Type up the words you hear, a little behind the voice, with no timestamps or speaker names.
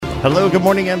Hello, good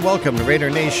morning, and welcome to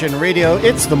Raider Nation Radio.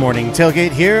 It's the morning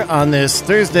tailgate here on this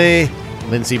Thursday.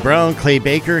 Lindsey Brown, Clay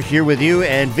Baker here with you,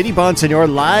 and Vinny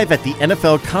Bonsignor live at the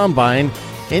NFL Combine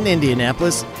in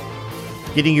Indianapolis,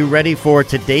 getting you ready for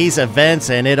today's events,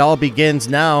 and it all begins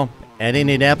now at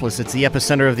Indianapolis. It's the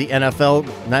epicenter of the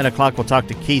NFL. 9 o'clock, we'll talk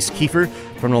to Case Kiefer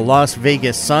from the Las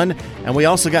Vegas Sun, and we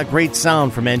also got great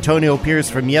sound from Antonio Pierce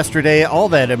from yesterday. All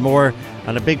that and more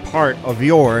on a big part of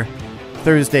your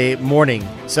Thursday morning.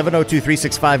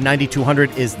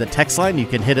 702-365-9200 is the text line. You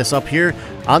can hit us up here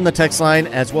on the text line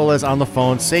as well as on the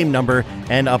phone, same number,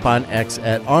 and up on X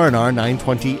at RNR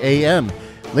 920 AM.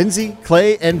 Lindsey,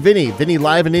 Clay, and Vinny. Vinny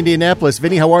live in Indianapolis.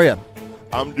 Vinny, how are you?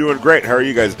 I'm doing great. How are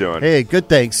you guys doing? Hey, good,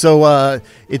 thanks. So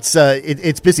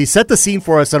it's busy. Set the scene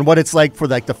for us on what it's like for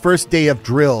the first day of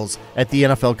drills at the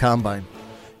NFL Combine.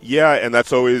 Yeah, and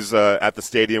that's always at the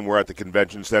stadium. We're at the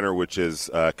convention center, which is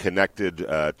connected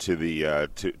to the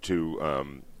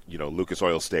Lucas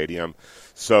Oil Stadium.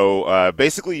 So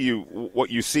basically,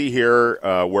 what you see here,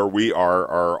 where we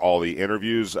are all the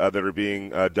interviews that are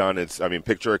being done.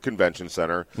 Picture a convention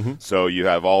center. Mm-hmm. So you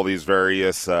have all these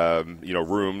various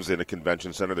rooms in a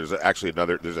convention center. There's actually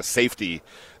there's a safety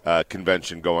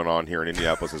convention going on here in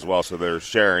Indianapolis as well. So they're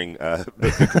sharing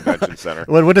the convention center.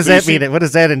 What does that mean? What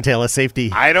does that entail? A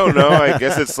safety? I don't know. I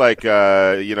guess it's like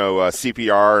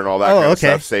CPR and all that kind of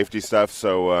stuff, safety stuff.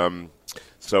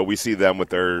 So we see them with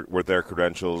their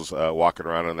credentials walking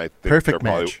around, and I think Perfect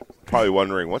they're probably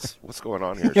wondering what's going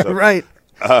on here. So, right.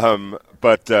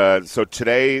 So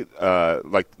today,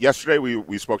 like yesterday,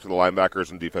 we spoke to the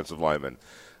linebackers and defensive linemen.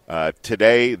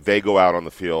 Today they go out on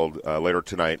the field later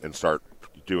tonight and start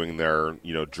doing their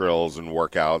drills and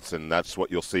workouts, and that's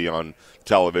what you'll see on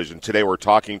television. Today we're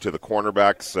talking to the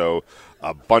cornerbacks, so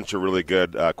a bunch of really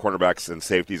good cornerbacks and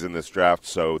safeties in this draft.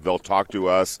 So they'll talk to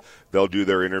us. They'll do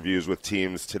their interviews with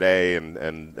teams today,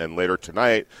 and later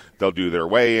tonight they'll do their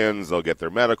weigh-ins. They'll get their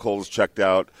medicals checked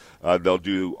out. They'll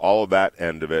do all of that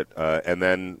end of it, and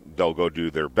then they'll go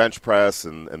do their bench press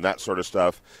and that sort of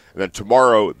stuff. And then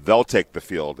tomorrow they'll take the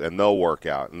field and they'll work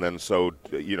out. And then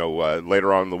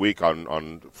later on in the week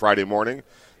on Friday morning,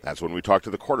 that's when we talk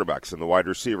to the quarterbacks and the wide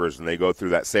receivers, and they go through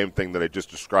that same thing that I just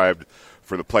described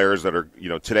for the players that are,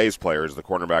 today's players, the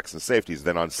cornerbacks and safeties.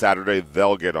 Then on Saturday,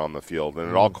 they'll get on the field, and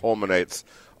it all culminates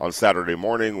on Saturday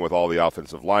morning with all the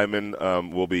offensive linemen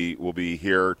will be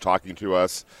here talking to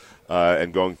us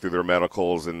and going through their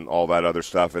medicals and all that other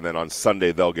stuff. And then on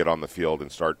Sunday, they'll get on the field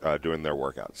and start doing their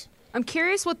workouts. I'm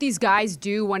curious what these guys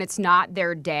do when it's not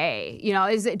their day.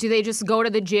 Do they just go to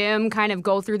the gym, kind of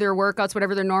go through their workouts,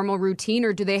 whatever their normal routine,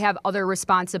 or do they have other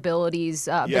responsibilities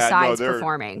besides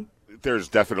performing? There's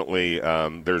definitely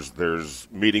there's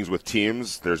meetings with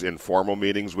teams. There's informal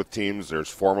meetings with teams. There's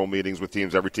formal meetings with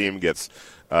teams. Every team gets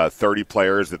 30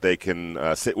 players that they can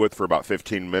sit with for about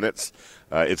 15 minutes.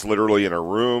 It's literally in a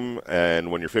room,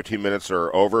 and when your 15 minutes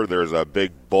are over, there's a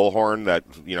big bullhorn that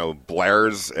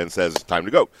blares and says time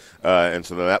to go. And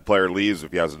so then that player leaves.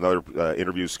 If he has another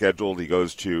interview scheduled, he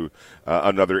goes to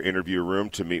another interview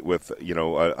room to meet with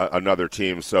another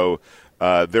team. So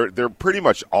they're pretty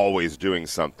much always doing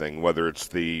something, whether it's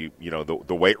the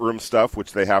weight room stuff,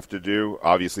 which they have to do.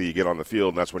 Obviously, you get on the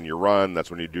field, and that's when you run.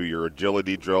 That's when you do your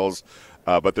agility drills.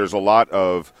 But there's a lot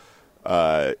of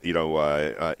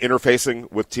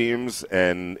interfacing with teams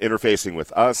and interfacing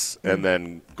with us, and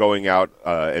then going out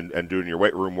and doing your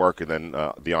weight room work, and then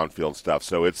the on-field stuff.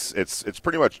 So it's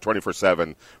pretty much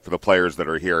 24/7 for the players that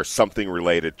are here, something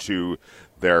related to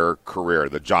their career,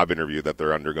 the job interview that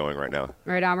they're undergoing right now.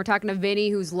 Right on. We're talking to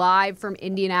Vinny, who's live from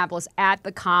Indianapolis at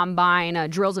the Combine.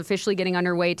 Drills officially getting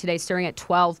underway today, starting at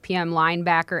 12 p.m.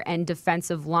 linebacker and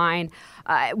defensive line.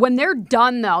 When they're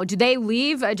done, though, do they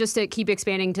leave just to keep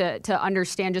expanding to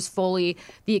understand just fully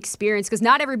the experience? Because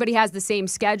not everybody has the same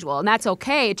schedule, and that's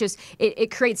okay. It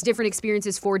creates different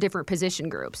experiences for different position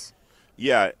groups.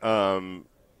 Yeah.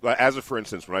 For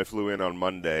instance, when I flew in on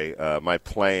Monday, my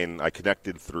plane, I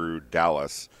connected through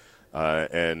Dallas,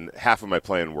 and half of my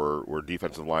plane were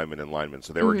defensive linemen and linemen.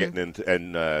 So they were getting into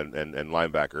and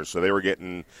linebackers. So they were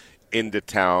getting into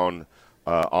town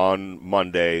on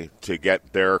Monday to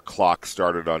get their clock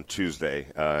started on Tuesday,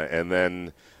 and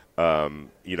then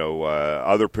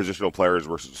other positional players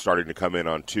were starting to come in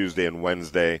on Tuesday and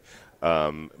Wednesday.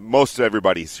 Most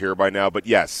everybody's here by now, but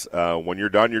yes, when you're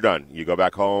done, you're done. You go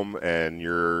back home and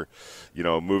you're,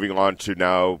 moving on to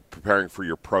now preparing for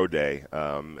your pro day,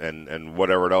 and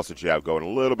whatever else that you have going. A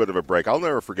little bit of a break. I'll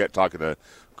never forget talking to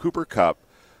Cooper Kupp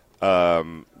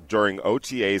during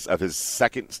OTAs of his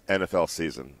second NFL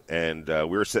season, and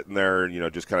we were sitting there,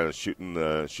 just kind of shooting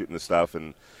the stuff,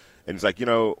 and he's like,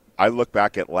 I look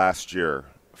back at last year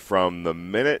from the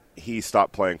minute he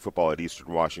stopped playing football at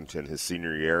Eastern Washington his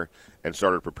senior year and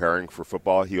started preparing for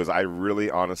football, he goes, I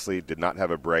really honestly did not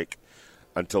have a break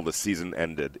until the season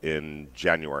ended in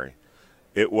January.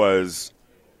 It was,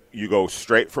 you go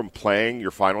straight from playing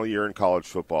your final year in college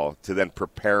football to then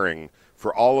preparing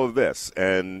for all of this.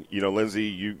 And, Lindsay,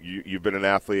 you've been an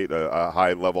athlete, a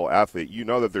high-level athlete. You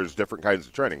know that there's different kinds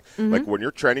of training. Mm-hmm. Like when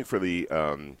you're training for the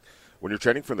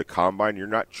combine, you're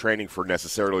not training for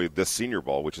necessarily this Senior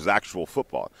Bowl, which is actual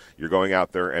football. You're going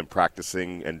out there and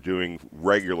practicing and doing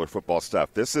regular football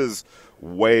stuff. This is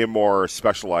way more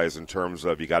specialized in terms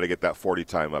of you got to get that 40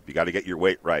 time up. You got to get your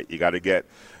weight right. You got to get,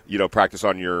 practice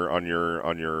on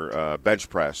your bench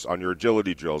press, on your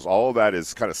agility drills. All of that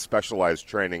is kind of specialized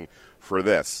training for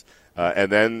this.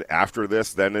 And then after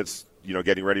this, then it's,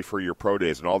 getting ready for your pro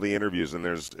days and all the interviews. And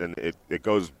it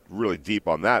goes really deep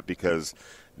on that because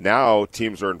now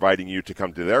teams are inviting you to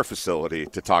come to their facility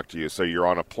to talk to you. So you're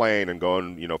on a plane and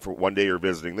going, for one day you're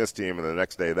visiting this team and the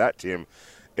next day that team.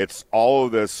 It's all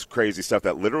of this crazy stuff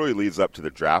that literally leads up to the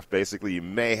draft. Basically, you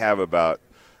may have about,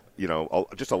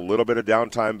 just a little bit of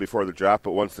downtime before the draft.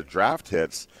 But once the draft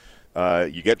hits,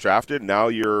 you get drafted. Now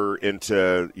you're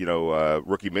into,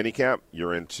 rookie minicamp.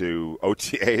 You're into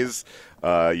OTAs.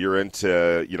 You're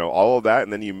into, all of that.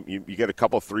 And then you get a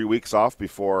couple, 3 weeks off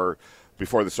before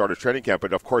the start of training camp,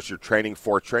 but of course you're training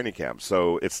for training camp.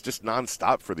 So it's just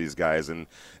nonstop for these guys. And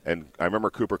I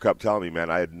remember Cooper Kupp telling me, man,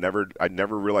 I'd never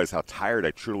realized how tired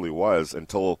I truly was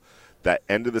until that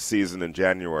end of the season in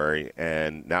January.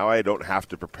 And now I don't have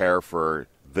to prepare for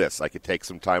this. I could take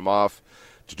some time off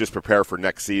to just prepare for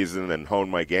next season and hone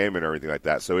my game and everything like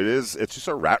that. So it's just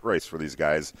a rat race for these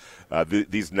guys.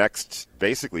 These next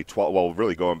basically 12, well,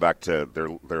 really going back to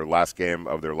their last game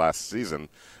of their last season,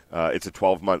 it's a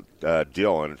 12-month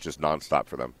deal, and it's just nonstop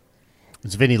for them.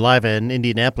 It's Vinny live in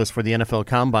Indianapolis for the NFL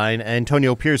Combine.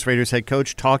 Antonio Pierce, Raiders head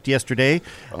coach, talked yesterday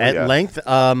at length.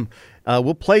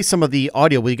 We'll play some of the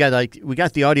audio. We got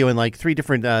the audio in 3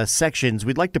 different sections.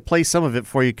 We'd like to play some of it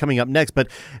for you coming up next. But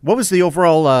what was the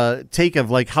overall take of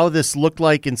how this looked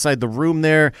like inside the room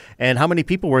there, and how many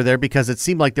people were there? Because it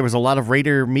seemed like there was a lot of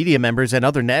Raider media members and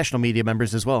other national media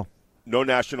members as well. No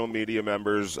national media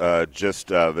members, just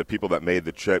the people that made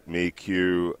the trip. Me,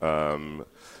 Q,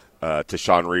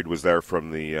 Tashawn Reed was there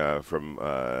from the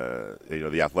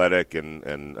Athletic,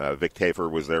 and Vic Tafer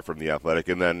was there from the Athletic,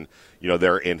 and then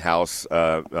their in-house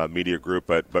media group.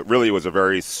 But really, it was a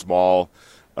very small,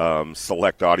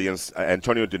 select audience.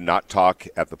 Antonio did not talk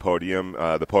at the podium.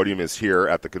 The podium is here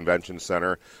at the convention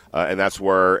center, and that's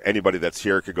where anybody that's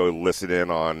here could go listen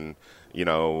in on.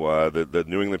 The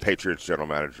New England Patriots general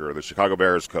manager, or the Chicago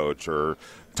Bears coach, or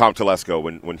Tom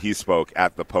Telesco when he spoke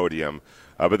at the podium.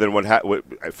 But then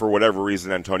for whatever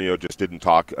reason, Antonio just didn't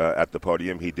talk at the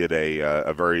podium. He did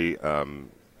a very kind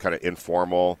of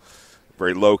informal,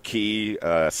 very low-key,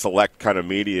 select kind of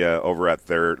media over at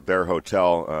their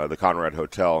hotel, the Conrad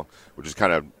Hotel, which is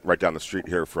kind of right down the street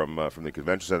here from the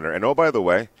convention center. And, oh, by the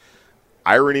way,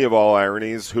 irony of all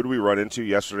ironies, who do we run into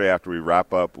yesterday after we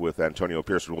wrap up with Antonio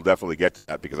Pierce? We'll definitely get to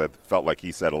that because I felt like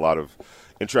he said a lot of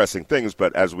interesting things.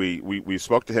 But as we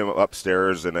spoke to him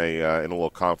upstairs in a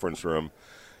little conference room,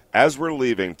 as we're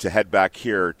leaving to head back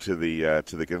here to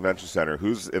the convention center,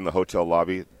 who's in the hotel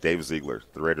lobby? Dave Ziegler,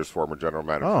 the Raiders' former general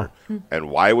manager. Oh. And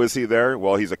why was he there?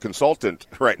 Well, he's a consultant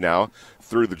right now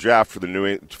through the draft for the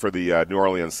New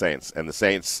Orleans Saints, and the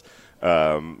Saints.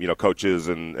 Coaches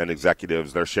and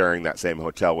executives, they're sharing that same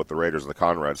hotel with the Raiders and the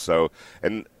Conrad. So,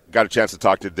 and got a chance to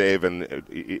talk to Dave, and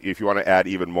if you want to add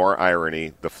even more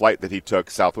irony, the flight that he took,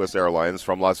 Southwest Airlines,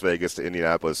 from Las Vegas to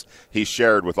Indianapolis, he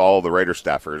shared with all the Raider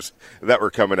staffers that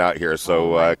were coming out here.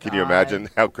 So can you imagine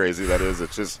how crazy that is?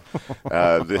 It's just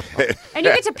and you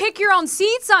get to pick your own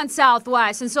seats on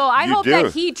Southwest, and so I hope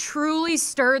that he truly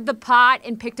stirred the pot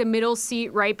and picked a middle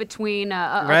seat right between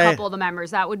a couple of the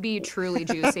members. That would be truly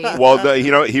juicy. Well,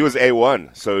 he was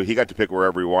A1, so he got to pick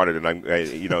wherever he wanted, and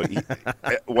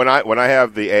when I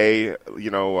have the A,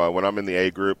 when I'm in the A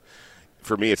group,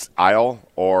 for me it's aisle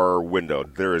or window.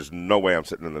 There is no way I'm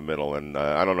sitting in the middle, and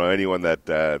I don't know anyone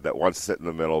that wants to sit in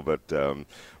the middle.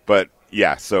 But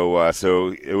yeah, so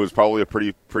it was probably a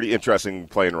pretty interesting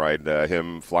plane ride.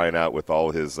 Him flying out with all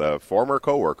his former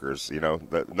coworkers,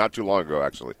 not too long ago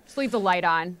actually. Just leave the light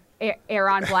on. air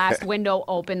on blast, window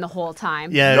open the whole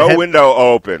time. Yeah, No window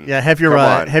open. Yeah, have your Come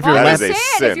on. have your Well, I'm That lap. is a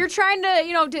saying, sin. if you're trying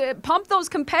to pump those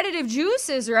competitive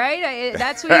juices, right?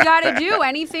 That's what you got to do.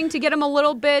 Anything to get them a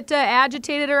little bit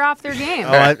agitated or off their game.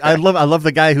 Oh, I love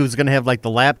the guy who's going to have like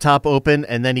the laptop open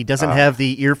and then he doesn't have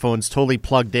the earphones totally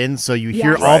plugged in, so you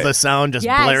hear Yes. all Right. the sound just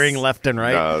Yes. blaring left and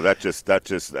right. No,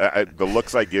 the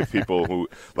looks I give people who,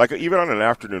 like, even on an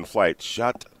afternoon flight,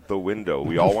 shut the window.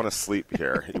 We all want to sleep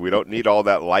here. We don't need all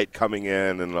that light coming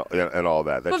in and all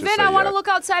that. That's But just Vin, a, I want to look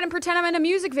outside and pretend I'm in a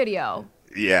music video.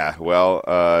 Yeah, well,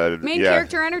 Main yeah.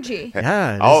 character energy.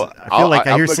 Yeah, I I'll- feel like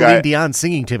I I'm hear the Celine guy- Dion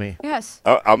singing to me. Yes.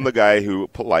 I'm the guy who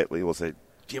politely will say,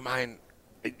 "Do you mind?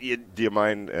 Do you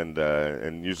mind?"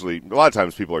 And usually, a lot of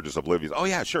times, people are just oblivious. Oh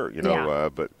yeah, sure, Yeah.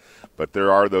 But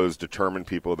there are those determined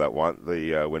people that want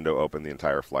the window open the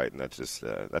entire flight, and that's just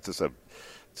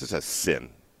a sin.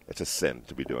 It's a sin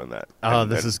to be doing that. Oh,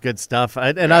 this is good stuff.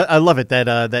 I love it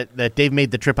that Dave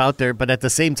made the trip out there. But at the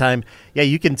same time, yeah,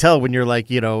 you can tell when you're like,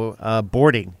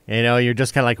 boarding. You're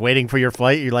just kind of like waiting for your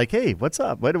flight. You're like, hey, what's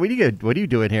up? What are you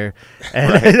doing here?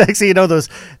 And next thing you know,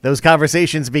 those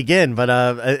conversations begin. But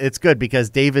it's good because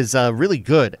Dave is really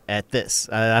good at this.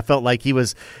 I felt like he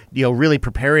was, really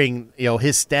preparing,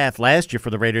 his staff last year for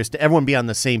the Raiders to everyone be on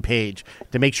the same page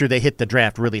to make sure they hit the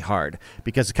draft really hard.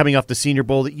 Because coming off the Senior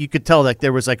Bowl, you could tell that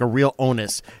there was like a real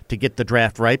onus to get the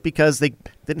draft right because they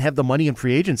didn't have the money in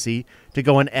free agency to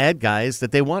go and add guys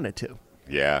that they wanted to.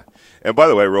 Yeah. And by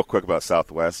the way, real quick about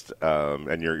Southwest,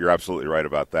 and you're absolutely right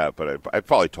about that, but I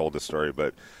probably told this story,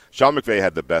 but Sean McVay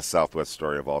had the best Southwest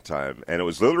story of all time, and it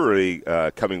was literally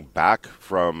coming back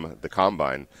from the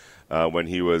Combine when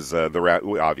he was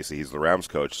obviously he's the Rams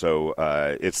coach, so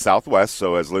it's Southwest,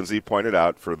 so as Lindsay pointed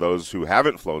out, for those who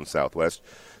haven't flown Southwest,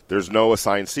 there's no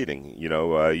assigned seating.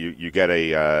 You get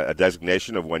a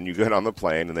designation of when you get on the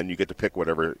plane, and then you get to pick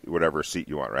whatever seat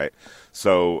you want, right?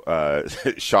 So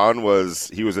Sean was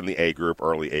in the A group,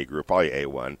 early A group, probably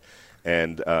A1,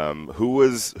 and who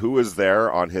was there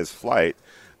on his flight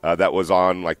that was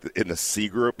on in the C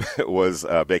group was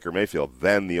Baker Mayfield,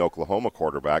 then the Oklahoma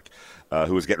quarterback,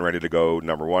 who was getting ready to go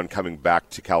number one, coming back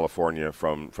to California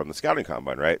from the scouting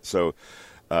combine, right? So.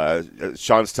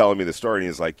 Sean's telling me the story, and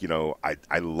he's like,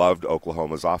 I loved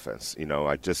Oklahoma's offense. He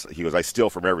goes, I steal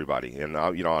from everybody. And,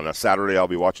 on a Saturday, I'll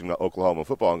be watching the Oklahoma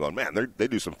football and going, man, they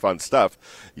do some fun stuff,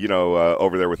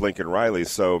 over there with Lincoln Riley.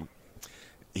 So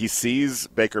he sees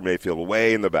Baker Mayfield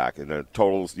way in the back, and the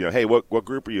totals, hey, what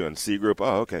group are you in? C group?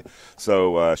 Oh, okay.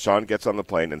 So Sean gets on the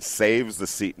plane and saves the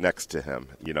seat next to him,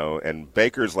 and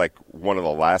Baker's like one of the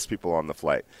last people on the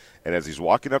flight. And as he's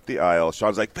walking up the aisle,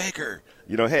 Sean's like, Baker,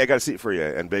 hey, I got a seat for you.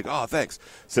 And Big, oh, thanks.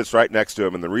 Sits right next to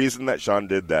him. And the reason that Sean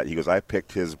did that, he goes, I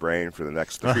picked his brain for the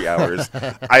next 3 hours.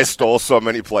 I stole so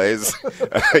many plays,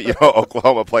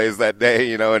 Oklahoma plays that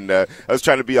day, and I was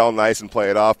trying to be all nice and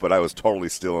play it off, but I was totally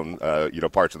stealing,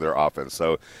 parts of their offense.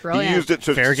 So Brilliant. He used it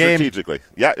Fair game. strategically.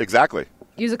 Yeah, exactly.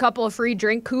 Use a couple of free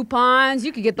drink coupons.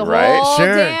 You could get the Right. whole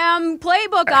Sure. damn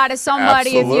playbook out of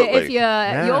somebody if Absolutely. you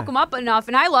yoke them up enough.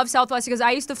 And I love Southwest because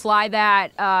I used to fly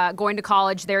that going to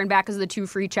college there and back because of the 2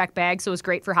 free check bags, so it was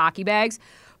great for hockey bags.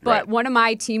 But Right. one of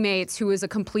my teammates who is a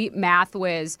complete math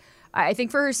whiz, I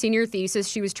think for her senior thesis,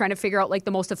 she was trying to figure out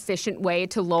the most efficient way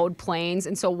to load planes.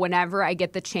 And so whenever I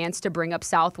get the chance to bring up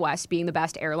Southwest being the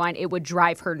best airline, it would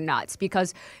drive her nuts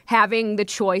because having the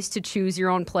choice to choose your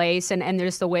own place and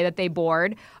just the way that they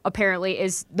board apparently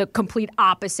is the complete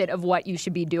opposite of what you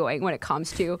should be doing when it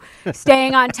comes to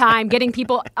staying on time, getting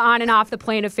people on and off the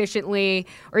plane efficiently,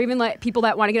 or even people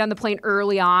that want to get on the plane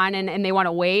early on and they want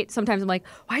to wait. Sometimes I'm like,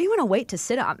 why do you want to wait to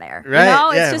sit on there? Right.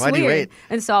 It's Yeah, just why do you weird. wait?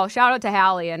 And so shout out to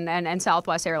Hallie and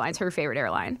Southwest Airlines, her favorite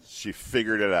airline. She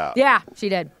figured it out. Yeah, she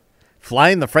did.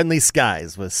 Flying the friendly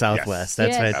skies with Southwest. Yes.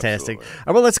 That's Yes. fantastic. Absolutely. All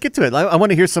right, well, let's get to it. I want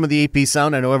to hear some of the AP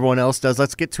sound. I know everyone else does.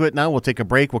 Let's get to it now. We'll take a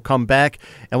break. We'll come back,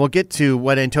 and we'll get to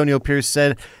what Antonio Pierce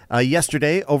said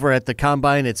yesterday over at the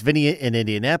Combine. It's Vinny in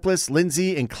Indianapolis,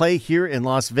 Lindsay and Clay here in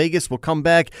Las Vegas. We'll come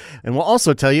back, and we'll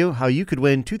also tell you how you could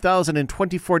win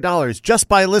 $2,024 just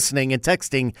by listening and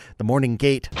texting the Morning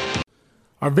Gate.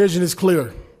 Our vision is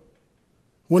clear.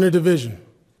 Win a division,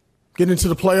 get into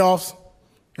the playoffs,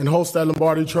 and host that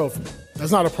Lombardi Trophy.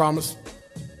 That's not a promise.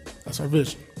 That's our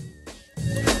vision.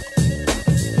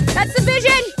 That's the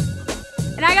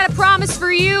vision. And I got a promise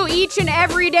for you each and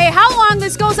every day. How long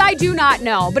this goes, I do not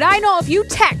know. But I know if you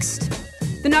text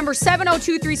the number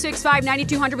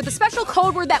 702-365-9200 with a special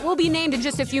code word that will be named in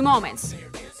just a few moments,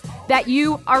 that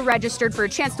you are registered for a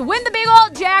chance to win the big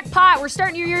old jackpot. We're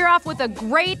starting your year off with a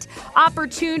great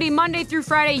opportunity. Monday through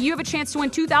Friday, you have a chance to win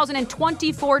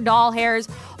 2024 doll hairs.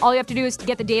 All you have to do is to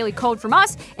get the daily code from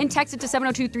us and text it to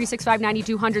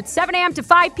 702-365-9200, 7 a.m. to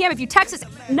 5 p.m. If you text us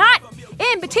not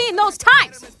in between those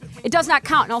times, it does not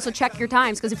count. And also check your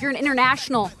times, because if you're an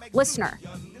international listener,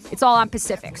 it's all on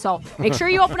Pacific. So make sure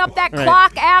you open up that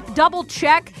clock app, double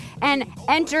check, and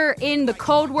enter in the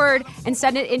code word and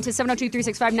send it into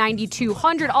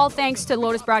 702-365-9200. All thanks to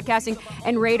Lotus Broadcasting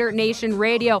and Raider Nation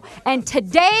Radio. And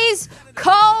today's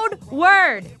code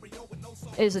word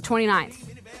is the 29th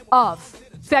of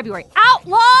February.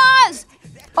 Outlaws!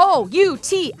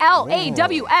 O-U-T-L-A-W-S.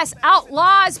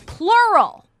 Outlaws,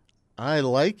 plural. I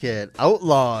like it.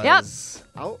 Outlaws. Yep.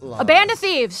 Outlaws. A band of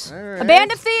thieves. Right. A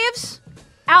band of thieves.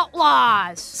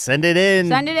 Outlaws. Send it in.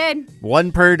 Send it in.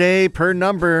 One per day, per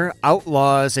number.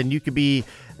 Outlaws. And you could be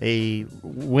a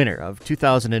winner of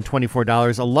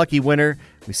 $2,024. A lucky winner.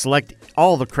 We select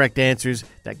all the correct answers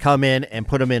that come in and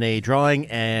put them in a drawing,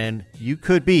 and you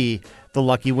could be the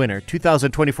lucky winner.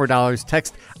 $2,024.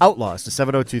 Text Outlaws to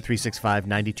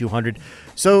 702-365-9200.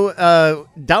 So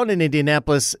down in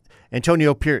Indianapolis,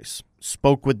 Antonio Pierce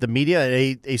spoke with the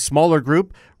media. A smaller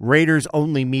group,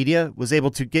 Raiders-only media, was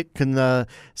able to get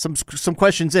some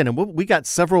questions in. And we got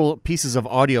several pieces of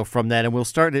audio from that, and we'll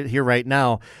start it here right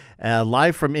now.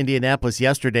 Live from Indianapolis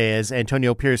yesterday as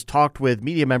Antonio Pierce talked with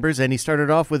media members, and he started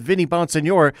off with Vinny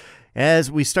Bonsignore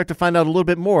as we start to find out a little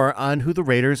bit more on who the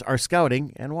Raiders are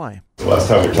scouting and why. The last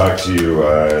time we talked to you,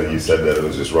 you said that it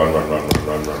was just run.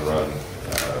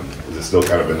 Is it still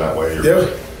kind of been that way? Yeah,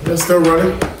 they're still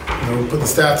running. We put the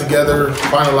staff together,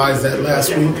 finalized that last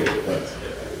week.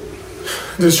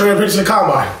 Just trying to pitch the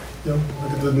combine. Look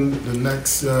at the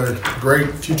next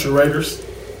great future Raiders.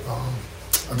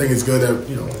 I think it's good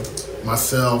that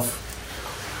myself,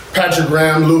 Patrick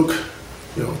Graham, Luke,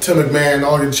 Tim McMahon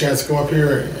all get a chance to go up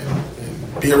here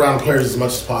and be around the players as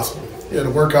much as possible. Yeah, the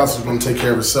workouts are going to take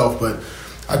care of itself, but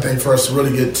I think for us to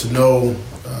really get to know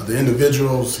the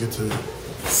individuals, get to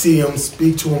see them,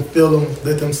 speak to them, feel them,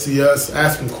 let them see us,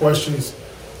 ask them questions,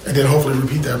 and then hopefully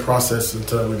repeat that process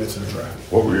until we get to the draft.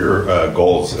 What were your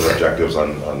goals and objectives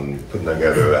on putting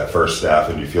together that first staff?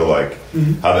 And do you feel like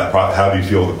how do you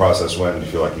feel the process went? Do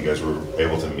you feel like you guys were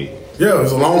able to meet? Yeah, it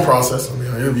was a long process. I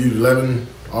interviewed 11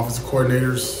 offensive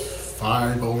coordinators,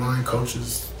 5 O-line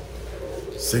coaches,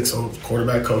 6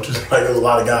 quarterback coaches. It was a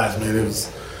lot of guys, man.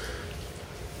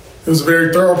 It was a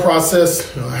very thorough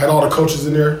process. I had all the coaches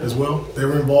in there as well. They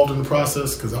were involved in the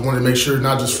process because I wanted to make sure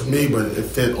not just for me, but it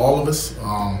fit all of us.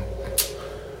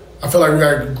 I feel like we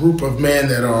got a group of men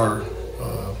that are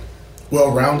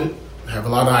well-rounded, have a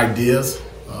lot of ideas.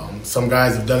 Some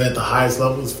guys have done it at the highest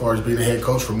level as far as being a head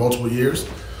coach for multiple years.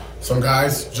 Some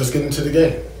guys just get into the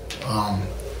game. I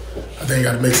think you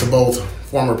got a mix of both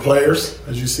former players,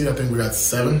 as you see. I think we got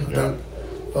 7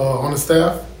 on the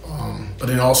staff. But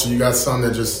then also you got some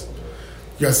that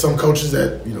you got some coaches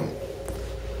that,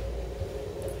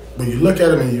 when you look at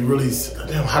them and you really,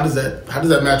 damn, how does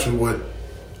that match with what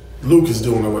Luke is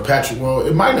doing or what Patrick? Well,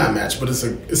 it might not match, but it's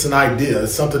an idea.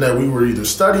 It's something that we were either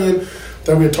studying,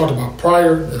 that we had talked about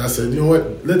prior, and I said, you know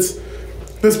what, let's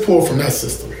pull from that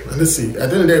system and let's see. At the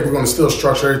end of the day, we're going to still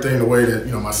structure everything the way that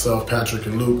myself, Patrick,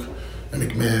 and Luke and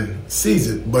McMahon sees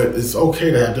it, but it's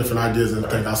okay to have different ideas and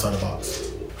think outside the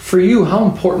box. For you, how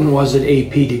important was it,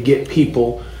 AP, to get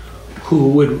people who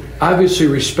would obviously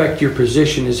respect your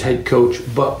position as head coach,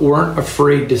 but weren't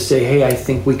afraid to say, hey, I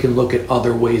think we can look at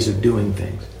other ways of doing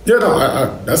things? Yeah,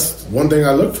 no, that's one thing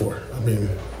I look for.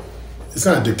 It's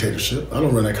not a dictatorship. I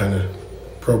don't run that kind of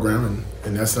program,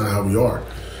 and that's not how we are.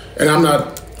 And I'm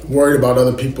not worried about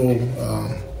other people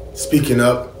speaking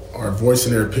up or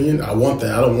voicing their opinion. I want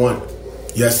that. I don't want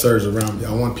yes sirs around me.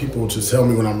 I want people to tell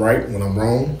me when I'm right, when I'm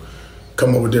wrong,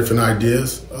 come up with different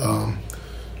ideas.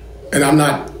 And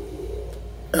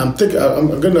I'm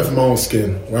good enough in my own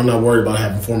skin where I'm not worried about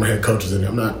having former head coaches in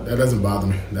there. That doesn't bother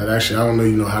me. That actually, I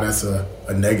don't know, how that's a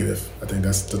negative. I think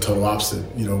that's the total opposite.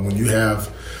 When you have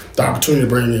the opportunity to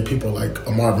bring in people like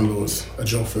a Marvin Lewis, a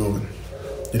Joe Philbin,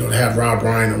 to have Rob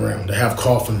Ryan around, to have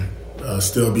Coughlin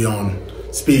still be on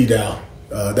speed dial,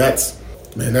 that's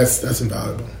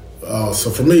invaluable. So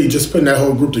for me, just putting that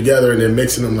whole group together and then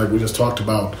mixing them like we just talked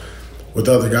about with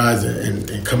other guys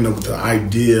and coming up with the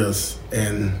ideas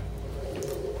and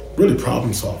really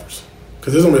problem solvers.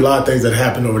 Because there's going to be a lot of things that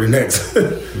happen over the next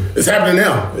it's happening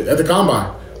now at the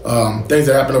Combine. Things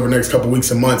that happen over the next couple of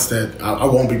weeks and months that I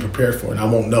won't be prepared for and I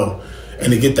won't know.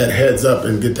 And to get that heads up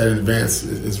and get that in advance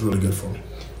is really good for me.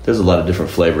 There's a lot of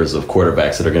different flavors of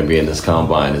quarterbacks that are going to be in this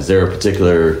Combine. Is there a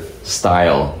particular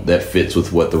style that fits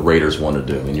with what the Raiders want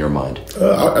to do in your mind?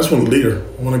 I just want a leader.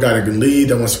 I want a guy that can lead,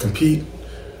 that wants to compete.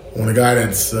 I want a guy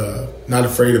that's not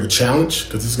afraid of a challenge,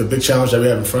 because this is a big challenge that we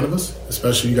have in front of us,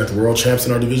 especially you got the world champs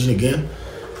in our division again.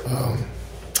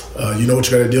 You know what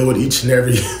you got to deal with each and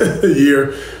every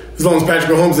year, as long as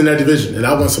Patrick Mahomes in that division. And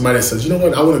I want somebody that says, you know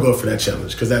what, I want to go for that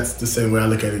challenge, because that's the same way I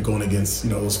look at it going against,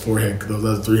 those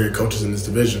other 3 head coaches in this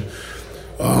division.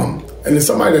 And then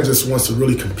somebody that just wants to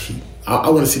really compete. I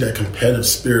want to see that competitive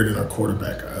spirit in our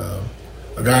quarterback.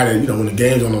 A guy that, when the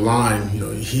game's on the line,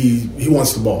 he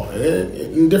wants the ball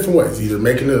in different ways, either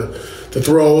making the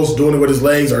throws, doing it with his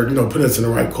legs, or, putting us in the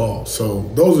right call. So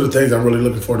those are the things I'm really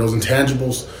looking for, those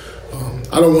intangibles.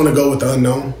 I don't want to go with the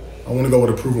unknown. I want to go with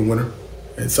a proven winner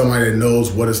and somebody that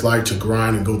knows what it's like to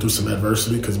grind and go through some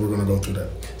adversity, because we're going to go through that.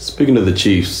 Speaking of the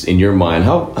Chiefs, in your mind,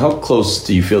 how close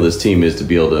do you feel this team is to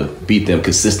be able to beat them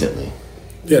consistently?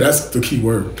 Yeah, that's the key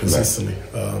word, consistently.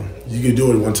 Right. You can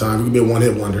do it one time. You can be a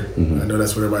one-hit wonder. Mm-hmm. I know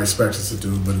that's what everybody expects us to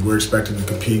do, but we're expecting to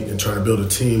compete and try to build a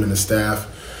team and a staff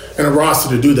and a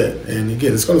roster to do that. And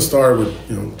again, it's going to start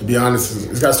with, to be honest,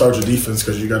 it's got to start with your defense,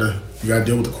 because you got to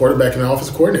deal with the quarterback and the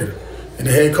offensive coordinator and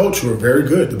the head coach, who are very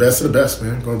good, the best of the best,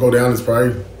 man. Going to go down as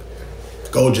probably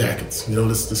Gold Jackets.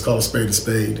 Let's call a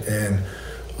spade. And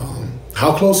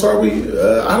how close are we?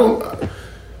 I don't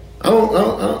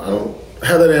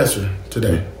have that answer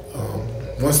today.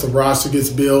 Once the roster gets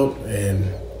built and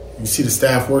you see the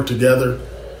staff work together,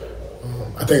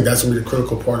 I think that's going to be the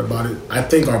critical part about it. I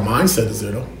think our mindset is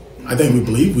there, though. I think we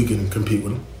believe we can compete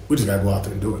with them. We just got to go out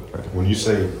there and do it. When you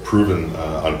say proven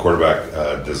on quarterback,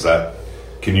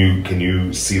 can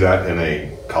you see that in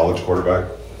a college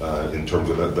quarterback in terms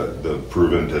of the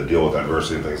proven to deal with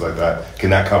adversity and things like that?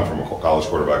 Can that come from a college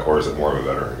quarterback, or is it more of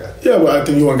a veteran guy? Yeah, well, I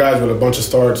think you want guys with a bunch of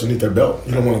starts underneath their belt.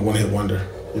 You don't want a one-hit wonder.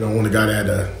 You don't want a guy that had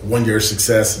a one-year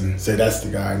success and say that's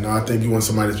the guy. No, I think you want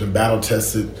somebody that's been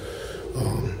battle-tested,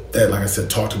 that, like I said,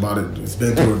 talked about it, has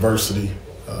been through adversity,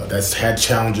 that's had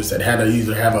challenges, that had to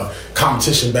either have a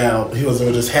competition battle. He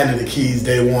wasn't just handed the keys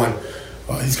day one.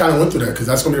 He's kind of went through that, because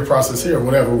that's going to be a process here,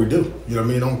 whatever we do. You know what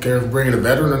I mean? I don't care if we're bringing a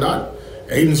veteran or not.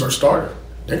 Aiden's our starter.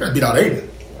 They're going to beat out Aiden.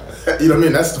 You know what I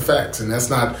mean? That's the facts, and that's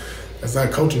not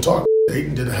coaching talk.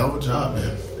 Aiden did a hell of a job,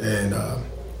 man.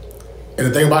 And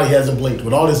the thing about it, he hasn't blinked.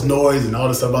 With all this noise and all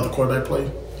this stuff about the quarterback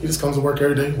play, he just comes to work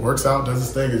every day, works out, does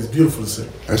his thing. It's beautiful to see.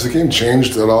 Has the game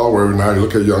changed at all, where now you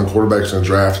look at young quarterbacks in the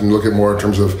draft and you look at more in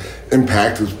terms of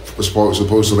impact as opposed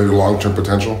to maybe long-term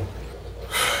potential?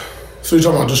 So you're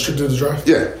talking about just strictly the draft?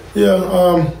 Yeah.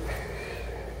 Yeah.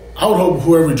 I would hope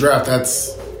whoever we draft,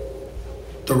 that's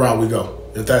the route we go.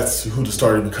 If that's who the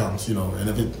starter becomes, And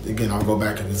if it, again, I'll go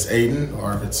back, if it's Aiden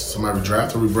or if it's somebody we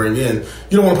draft or we bring in,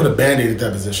 you don't want to put a Band-Aid at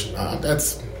that position.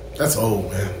 That's old,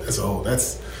 man. That's old.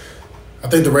 I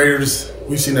think the Raiders,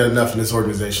 we've seen that enough in this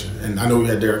organization. And I know we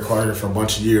had Derek Carter for a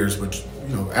bunch of years, but,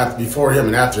 before him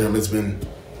and after him, it's been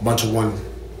a bunch of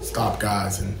one-stop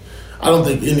guys. And I don't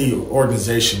think any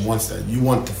organization wants that. You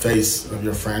want the face of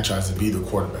your franchise to be the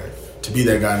quarterback, to be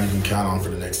that guy you can count on for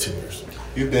the next 10 years.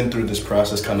 You've been through this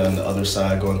process kind of on the other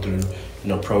side, going through,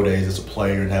 pro days as a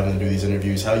player and having to do these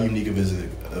interviews. How unique of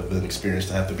an experience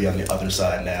to have to be on the other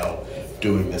side now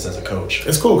doing this as a coach?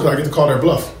 It's cool, because I get to call their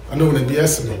bluff. I know when they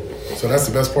BSing me. So that's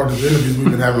the best part of the interviews.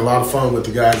 We've been having a lot of fun with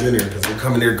the guys in there, because they're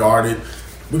coming there guarded.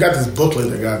 We got this booklet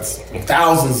that got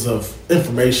thousands of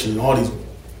information and all these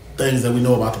things that we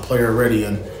know about the player already.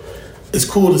 And it's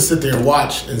cool to sit there and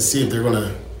watch and see if they're going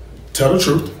to tell the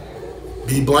truth,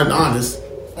 be blunt and honest,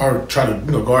 or try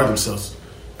to guard themselves.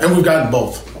 And we've gotten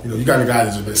both. You got a guy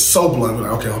that's been so blunt, we're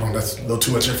like, okay, hold on, that's a little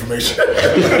too much information. I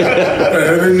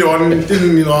didn't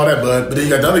all that, but then you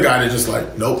got the other guy that's just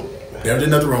like, nope, never did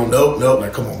nothing wrong, nope,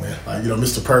 like, come on, man, like,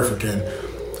 Mr. Perfect. And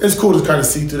it's cool to kind of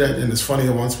see through that, and it's funny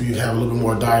that once we have a little bit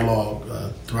more dialogue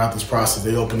throughout this process,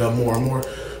 they open up more and more.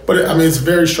 But it's a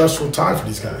very stressful time for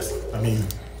these guys.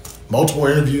 Multiple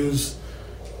interviews,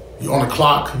 you're on the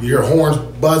clock, you hear horns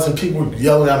buzzing, people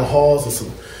yelling down the halls.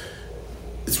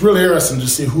 It's really interesting to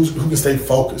see who can stay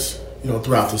focused,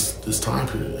 throughout this time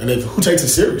period, and who takes it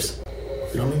serious.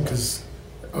 Because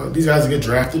these guys get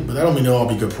drafted, but that don't mean they'll all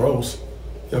be good pros.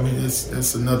 That's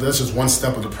just one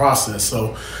step of the process.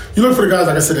 So you look for the guys,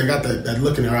 like I said, they got that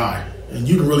look in their eye, and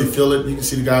you can really feel it. You can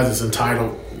see the guys that's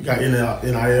entitled. You got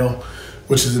NIL,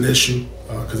 which is an issue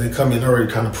because they come in already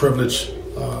kind of privileged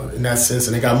in that sense,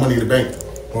 and they got money in the bank.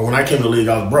 Well, when I came to the league,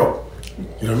 I was broke.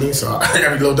 You know what I mean? So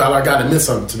every little dollar I got, it meant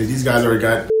something to me. These guys already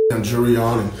got jewelry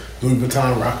on and Louis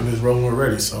Vuitton rocking his rolling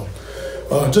already. So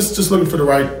just looking for the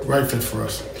right fit for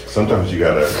us. Sometimes you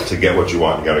gotta, to get what you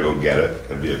want, you gotta go get it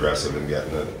and be aggressive in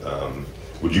getting it.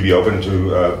 Would you be open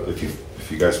to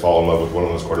if you guys fall in love with one of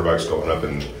those quarterbacks going up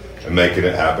and making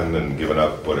it happen and giving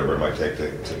up whatever it might take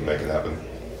to make it happen?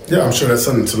 Yeah, I'm sure that's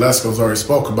something Telesco's already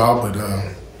spoke about, but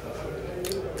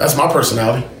that's my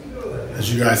personality,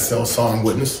 as you guys saw and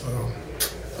witnessed.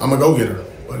 I'm a go-getter,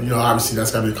 but obviously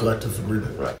that's got to be a collective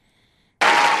agreement. Right.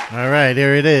 All right,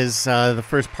 there it is, the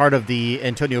first part of the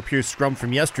Antonio Pierce scrum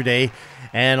from yesterday,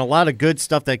 and a lot of good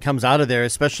stuff that comes out of there,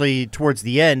 especially towards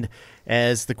the end,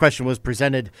 as the question was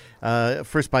presented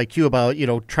first by Q about,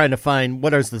 trying to find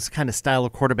what is this kind of style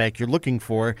of quarterback you're looking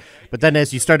for. But then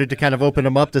as you started to kind of open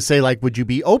them up to say, like, would you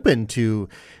be open to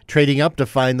trading up to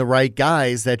find the right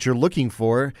guys that you're looking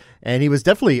for? And he was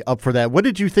definitely up for that. What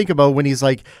did you think about when he's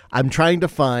like, I'm trying to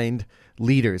find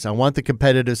leaders. I want the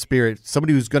competitive spirit,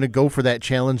 somebody who's going to go for that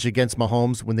challenge against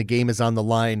Mahomes when the game is on the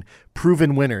line.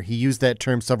 Proven winner. He used that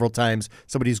term several times.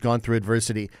 Somebody who's gone through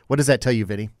adversity. What does that tell you,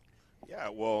 Vinny? Yeah,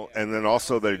 well, and then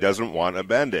also that he doesn't want a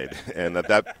Band-Aid, and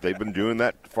that they've been doing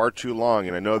that far too long.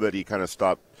 And I know that he kind of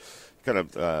stopped,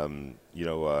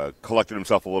 collected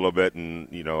himself a little bit, and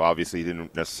obviously he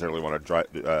didn't necessarily want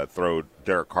to throw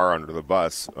Derek Carr under the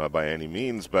bus by any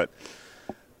means, but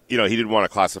he didn't want to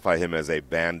classify him as a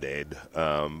Band-Aid.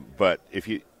 But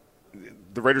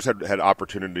the Raiders had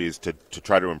opportunities to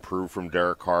try to improve from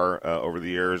Derek Carr over the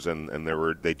years, and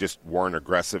they just weren't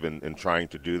aggressive in trying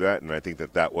to do that, and I think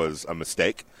that was a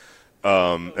mistake.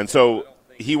 And so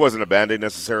he wasn't a Band-Aid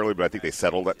necessarily, but I think they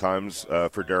settled at times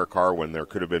for Derek Carr when there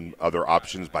could have been other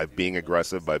options by being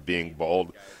aggressive, by being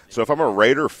bold. So if I'm a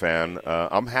Raider fan,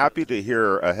 I'm happy to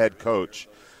hear a head coach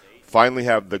finally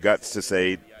have the guts to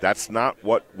say, that's not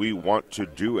what we want to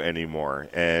do anymore.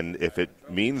 And if it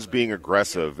means being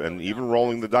aggressive and even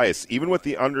rolling the dice, even with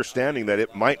the understanding that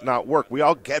it might not work, we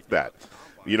all get that.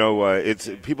 It's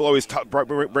people always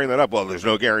bring that up. Well, there's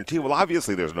no guarantee. Well,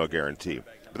 obviously there's no guarantee.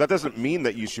 But that doesn't mean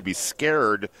that you should be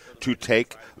scared to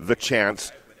take the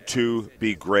chance to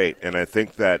be great. And I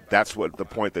think that's what the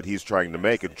point that he's trying to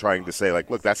make, and trying to say, like,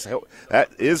 look, that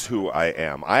is who I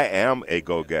am. I am a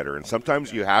go-getter, and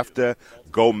sometimes you have to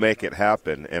go make it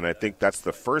happen. And I think that's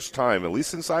the first time, at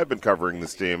least since I've been covering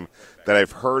this team, that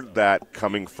I've heard that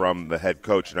coming from the head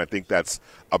coach. And I think that's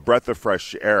a breath of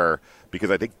fresh air, because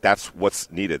I think that's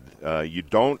what's needed. You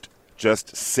don't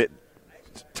just sit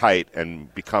tight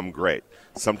and become great.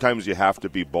 Sometimes you have to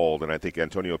be bold, and I think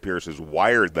Antonio Pierce is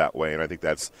wired that way, and I think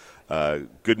that's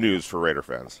good news for Raider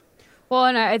fans. Well,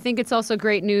 and I think it's also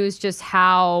great news just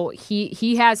how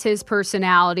he has his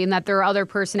personality, and that there are other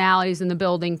personalities in the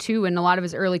building too. And a lot of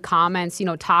his early comments,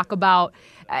 talk about,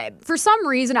 for some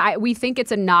reason, we think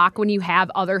it's a knock when you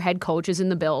have other head coaches in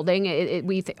the building.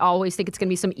 We always think it's going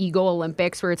to be some ego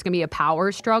Olympics where it's going to be a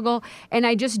power struggle. And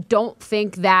I just don't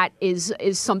think that is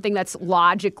something that's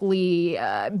logically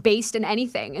based in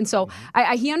anything. And so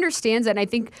he understands that. And I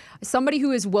think somebody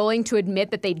who is willing to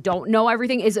admit that they don't know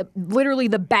everything is literally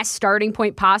the best starting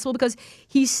point possible, because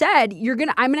he said,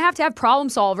 I'm going to have problem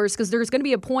solvers, because there's going to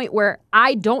be a point where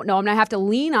I don't know. I'm going to have to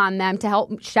lean on them to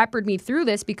help shepherd me through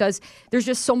this, because there's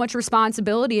just so much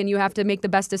responsibility and you have to make the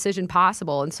best decision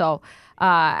possible. And so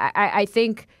I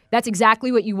think that's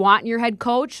exactly what you want in your head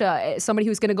coach, somebody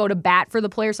who's going to go to bat for the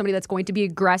player, somebody that's going to be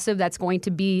aggressive, that's going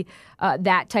to be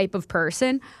that type of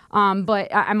person.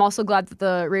 But I'm also glad that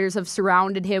the Raiders have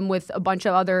surrounded him with a bunch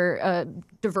of other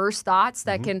diverse thoughts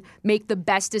that can make the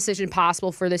best decision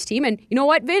possible for this team. And you know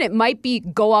what, Vin? It might be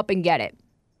go up and get it.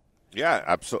 Yeah,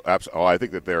 absolutely. Oh, I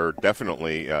think that they're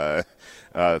definitely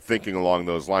thinking along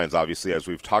those lines. Obviously, as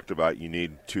we've talked about, you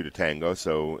need two to tango,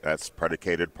 so that's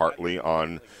predicated partly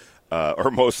on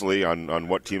or mostly on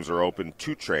what teams are open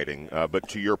to trading. But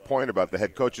to your point about the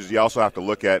head coaches, you also have to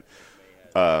look at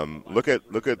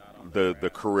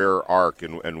the career arc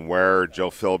and where Joe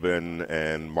Philbin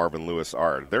and Marvin Lewis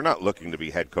are. They're not looking to be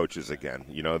head coaches again.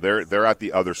 They're at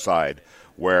the other side,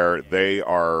 where they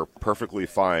are perfectly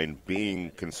fine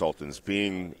being consultants,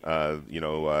 being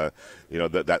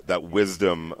that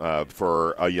wisdom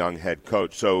for a young head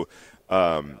coach. So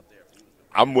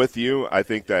I'm with you. I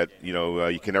think that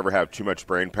you can never have too much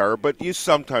brain power, but you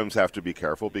sometimes have to be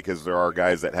careful, because there are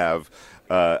guys that have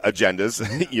agendas.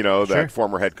 Sure. That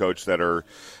former head coach that are,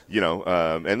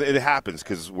 and it happens,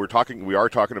 because we are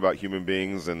talking about human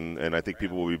beings, and I think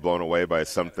people will be blown away by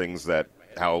some things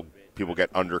how people get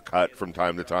undercut from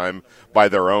time to time by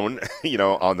their own,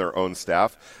 on their own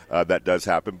staff. That does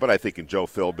happen. But I think in Joe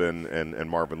Philbin and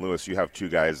Marvin Lewis, you have two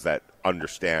guys that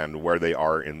understand where they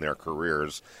are in their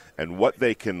careers and what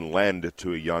they can lend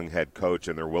to a young head coach,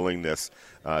 and their willingness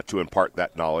to impart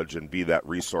that knowledge and be that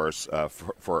resource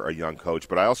for a young coach.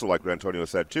 But I also like what Antonio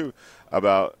said, too,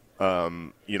 about,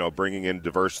 bringing in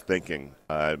diverse thinking.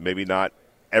 Maybe not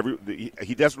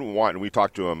he doesn't want, and we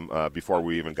talked to him before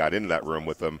we even got into that room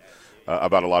with him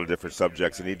about a lot of different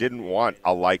subjects, and he didn't want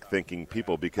alike thinking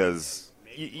people because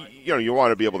you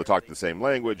want to be able to talk the same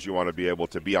language, you want to be able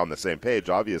to be on the same page,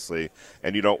 obviously,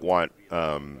 and you don't want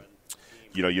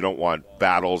you don't want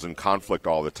battles and conflict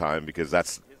all the time because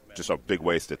that's just a big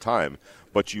waste of time.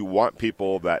 But you want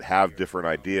people that have different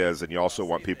ideas, and you also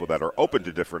want people that are open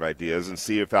to different ideas and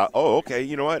see if, okay,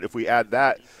 you know what, if we add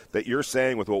that you're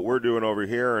saying with what we're doing over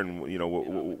here and,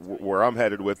 where I'm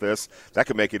headed with this, that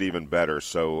could make it even better.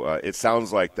 So it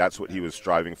sounds like that's what he was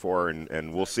striving for,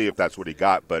 and we'll see if that's what he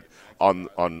got. But on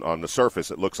the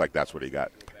surface, it looks like that's what he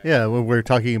got. Yeah, when we're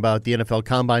talking about the NFL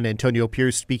Combine, Antonio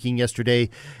Pierce speaking yesterday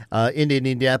in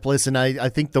Indianapolis, and I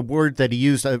think the word that he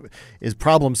used is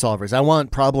problem solvers. I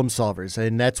want problem solvers,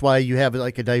 and that's why you have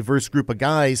like a diverse group of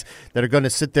guys that are going to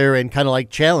sit there and kind of like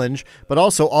challenge, but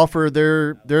also offer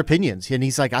their opinions. And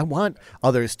he's like, I want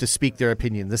others to speak their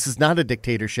opinion. This is not a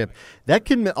dictatorship. That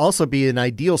can also be an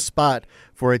ideal spot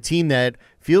for a team that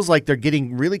feels like they're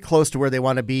getting really close to where they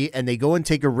want to be, and they go and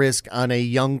take a risk on a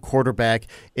young quarterback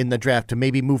in the draft to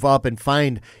maybe move up and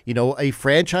find, a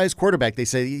franchise quarterback.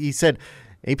 He said,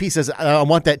 AP says, I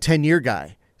want that 10-year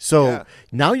guy. So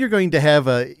now you're going to have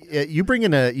you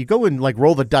go and like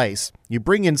roll the dice. You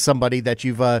bring in somebody that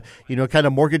you've, kind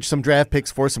of mortgaged some draft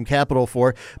picks for, some capital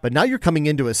for, but now you're coming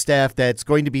into a staff that's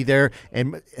going to be there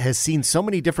and has seen so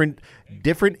many different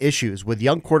issues with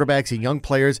young quarterbacks and young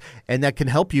players, and that can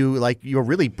help you, like,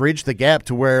 really bridge the gap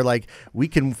to where, like, we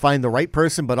can find the right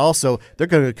person, but also they're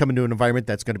going to come into an environment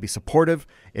that's going to be supportive.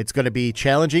 It's going to be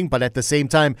challenging, but at the same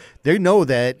time, they know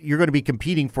that you're going to be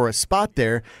competing for a spot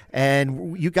there,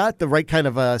 and you got the right kind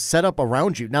of setup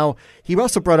around you. Now, he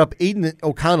also brought up Aiden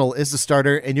O'Connell is the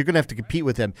starter, and you're going to have to compete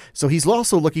with him. So he's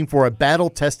also looking for a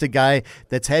battle-tested guy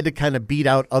that's had to kind of beat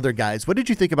out other guys. What did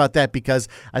you think about that? Because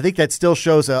I think that still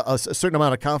shows a certain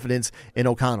amount of confidence in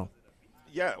O'Connell.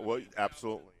 Yeah, well,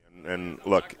 absolutely. And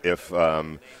look, if Q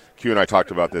and I talked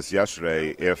about this yesterday,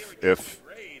 if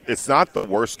it's not the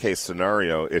worst case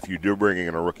scenario if you do bring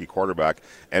in a rookie quarterback,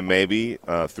 and maybe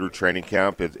through training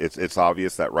camp it's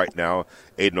obvious that right now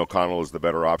Aiden O'Connell is the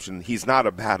better option. He's not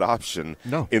a bad option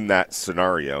in that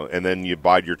scenario, and then you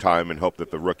bide your time and hope that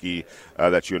the rookie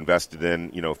that you invested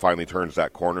in finally turns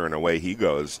that corner and away he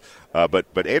goes.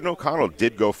 But Aiden O'Connell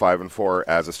did go 5-4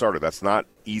 as a starter. That's not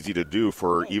easy to do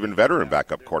for even veteran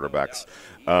backup quarterbacks,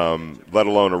 let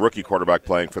alone a rookie quarterback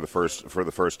playing for the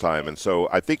first time. And so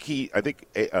I think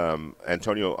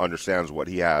Antonio understands what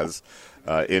he has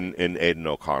in Aiden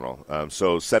O'Connell.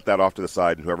 So set that off to the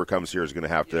side, and whoever comes here is going to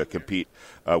have to compete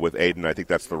with Aiden. I think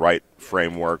that's the right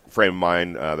frame of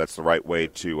mind. That's the right way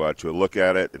to look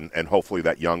at it, and hopefully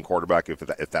that young quarterback, if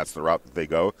that's the route that they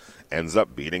go, ends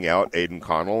up beating out Aiden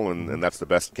O'Connell, and that's the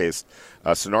best case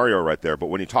scenario right there. But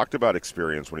when he talked about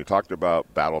experience, when he talked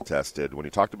about battle tested, when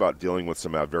he talked about dealing with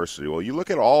some adversity, well, you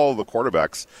look at all the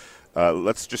quarterbacks.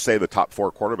 Let's just say the top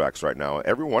 4 quarterbacks right now,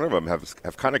 every one of them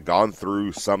have kind of gone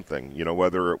through something,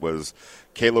 whether it was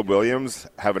Caleb Williams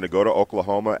having to go to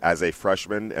Oklahoma as a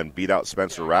freshman and beat out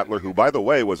Spencer Rattler, who, by the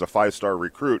way, was a 5-star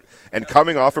recruit and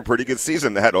coming off a pretty good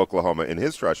season at Oklahoma in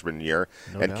his freshman year.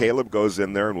 Caleb goes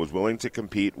in there and was willing to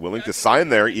compete, willing to sign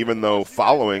there, even though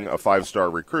following a 5-star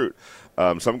recruit.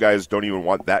 Some guys don't even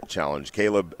want that challenge.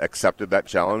 Caleb accepted that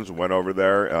challenge, went over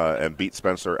there and beat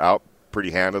Spencer out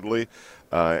pretty handedly.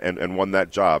 And won that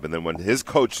job. And then when his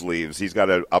coach leaves, he's got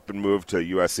to up and move to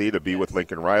USC to be with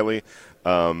Lincoln Riley,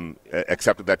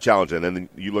 accepted that challenge. And then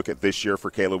you look at this year for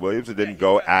Caleb Williams, it didn't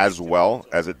go as well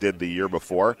as it did the year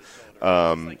before,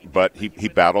 but he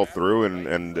battled through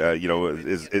and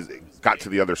got to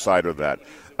the other side of that.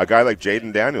 A guy like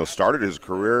Jaden Daniels started his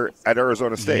career at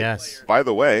Arizona State. Yes. By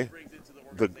the way,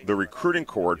 the recruiting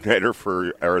coordinator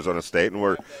for Arizona State, and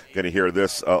we're going to hear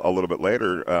this a little bit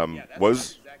later,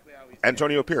 was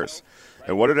Antonio Pierce.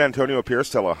 And what did Antonio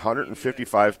Pierce tell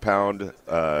 155-pound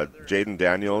Jaden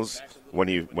Daniels when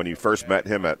he first met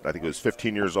him at, I think it was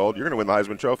 15 years old? You're going to win the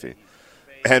Heisman Trophy.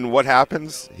 And what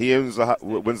happens? He wins the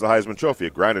Heisman Trophy.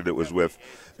 Granted, it was with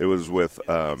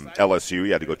LSU.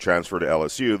 He had to go transfer to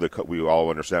LSU. We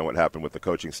all understand what happened with the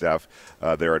coaching staff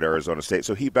there at Arizona State.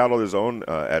 So he battled his own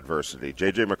adversity.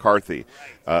 J.J. McCarthy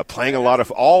playing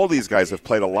all these guys have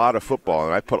played a lot of football,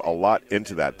 and I put a lot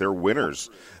into that. They're winners.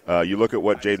 You look at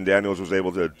what Jaden Daniels was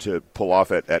able to pull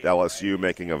off at LSU,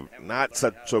 making a not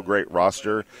such so great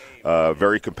roster,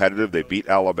 very competitive. They beat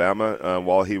Alabama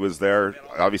while he was there.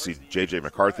 Obviously, J.J.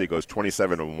 McCarthy goes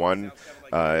 27-1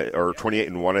 or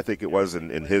 28-1, I think it was,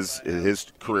 in his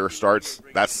career starts.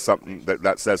 That's something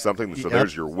that says something. So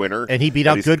there's your winner. And he beat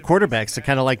out good quarterbacks to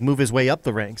kind of like move his way up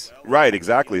the ranks. Right,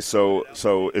 exactly. So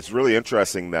it's really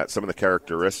interesting that some of the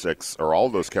characteristics, or all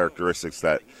those characteristics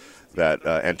that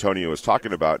Antonio is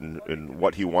talking about and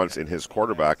what he wants in his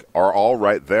quarterback, are all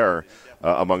right there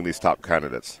among these top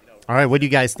candidates. All right, what do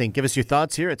you guys think? Give us your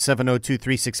thoughts here at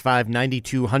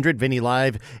 702-365-9200. Vinny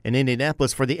live in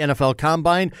Indianapolis for the NFL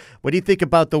Combine. What do you think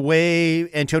about the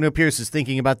way Antonio Pierce is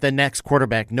thinking about the next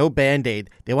quarterback? No Band-Aid.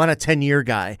 They want a 10-year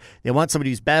guy. They want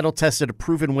somebody who's battle-tested, a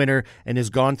proven winner, and has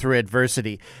gone through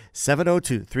adversity.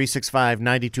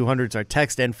 702-365-9200 is our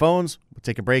text and phones. We'll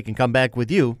take a break and come back with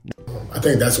you. I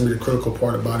think that's going to be the critical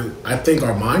part about it. I think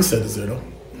our mindset is there, though.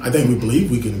 I think we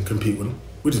believe we can compete with them.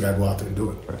 We just got to go out there and do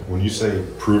it. When you say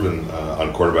proven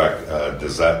on quarterback,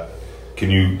 can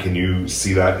you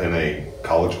see that in a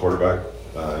college quarterback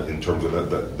in terms of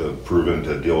the proven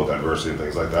to deal with adversity and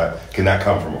things like that? Can that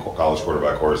come from a college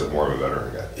quarterback, or is it more of a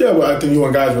veteran guy? Yeah, well, I think you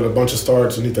want guys with a bunch of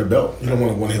starts underneath their belt. You don't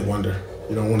want a one-hit wonder.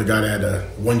 You don't want a guy that had a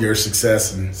one-year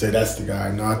success and say that's the guy.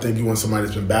 No, I think you want somebody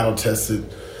that's been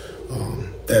battle-tested,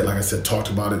 that, like I said, talked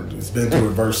about it, has been through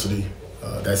adversity,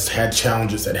 that's had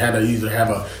challenges, that had to either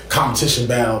have a competition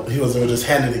battle. He wasn't just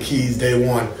handed the keys day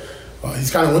one.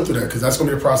 He's kind of went through that, because that's going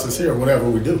to be a process here, whatever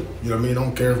we do. You know what I mean? I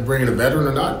don't care if we're bringing a veteran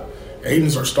or not.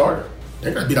 Aiden's our starter.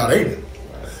 They're going to beat out Aiden.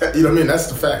 You know what I mean?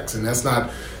 That's the facts, and that's not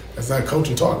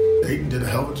coaching talk. Aiden did a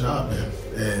hell of a job, man.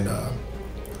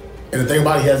 And the thing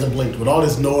about it, he hasn't blinked. With all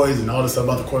this noise and all this stuff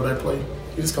about the quarterback play,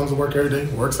 he just comes to work every day,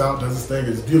 works out, does his thing.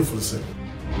 It's beautiful to see.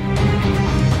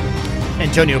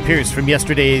 Antonio Pierce from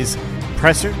yesterday's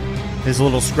presser, his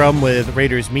little scrum with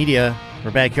Raiders media.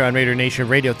 We're back here on Raider Nation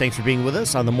Radio. Thanks for being with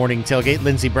us on the morning tailgate.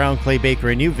 Lindsey Brown, Clay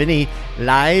Baker, and you. Vinny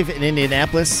live in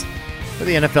Indianapolis for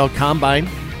the NFL Combine.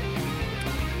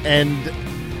 And,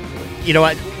 you know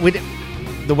what?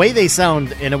 The way they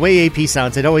sound and the way AP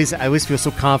sounds, I always feel so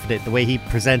confident the way he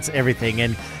presents everything.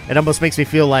 And it almost makes me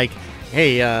feel like,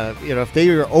 hey, if they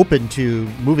are open to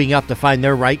moving up to find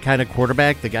their right kind of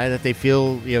quarterback, the guy that they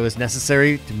feel is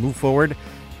necessary to move forward,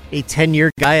 a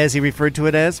 10-year guy, as he referred to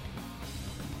it as,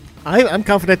 I'm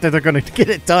confident that they're going to get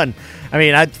it done. I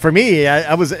mean, for me,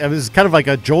 I was kind of like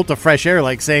a jolt of fresh air,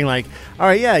 like saying, like, all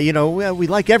right, yeah, we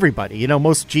like everybody.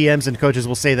 Most GMs and coaches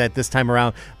will say that this time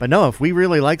around. But no, if we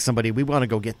really like somebody, we want to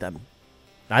go get them.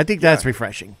 I think that's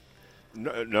refreshing.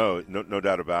 No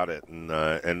doubt about it,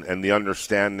 and the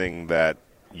understanding that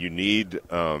you need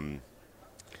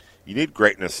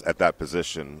greatness at that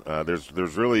position.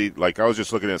 There's really, like, I was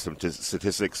just looking at some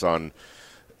statistics on,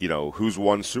 who's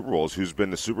won Super Bowls, who's been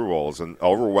to Super Bowls, and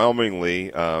overwhelmingly,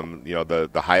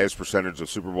 the highest percentage of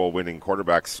Super Bowl winning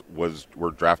quarterbacks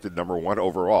were drafted number 1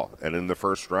 overall and in the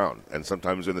first round, and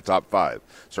sometimes in the top 5,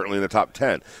 certainly in the top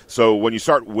 10. So when you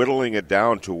start whittling it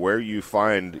down to where you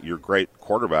find your great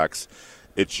quarterbacks,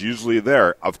 it's usually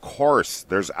there. Of course,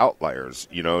 there's outliers.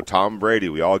 Tom Brady,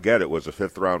 we all get it, was a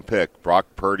 5th-round pick. Brock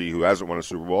Purdy, who hasn't won a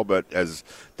Super Bowl but has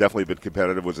definitely been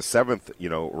competitive, was a 7th,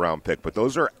 round pick. But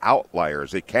those are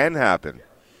outliers. It can happen.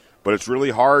 But it's really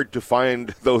hard to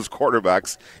find those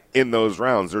quarterbacks in those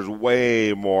rounds. There's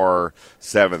way more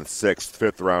 7th, 6th,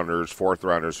 5th-rounders,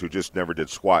 4th-rounders who just never did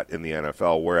squat in the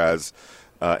NFL, whereas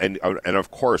and of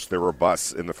course, there were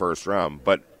busts in the first round.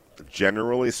 But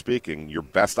generally speaking, your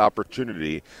best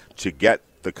opportunity to get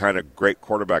the kind of great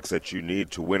quarterbacks that you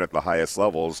need to win at the highest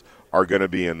levels are going to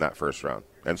be in that first round.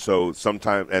 And so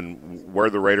and where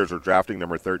the Raiders are drafting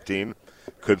number 13,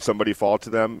 could somebody fall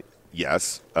to them?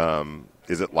 Yes.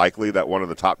 Is it likely that one of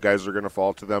the top guys are going to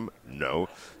fall to them? No.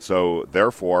 So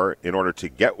therefore, in order to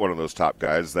get one of those top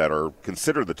guys that are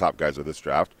considered the top guys of this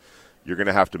draft, you're going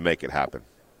to have to make it happen.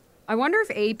 I wonder if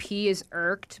AP is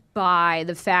irked by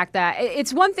the fact that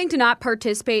it's one thing to not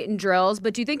participate in drills,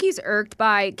 but do you think he's irked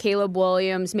by Caleb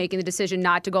Williams making the decision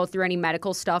not to go through any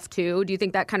medical stuff too? Do you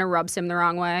think that kind of rubs him the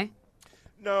wrong way?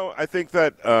 No, I think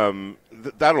that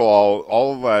that'll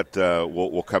all of that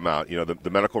will come out. The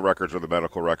medical records are the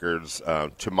medical records.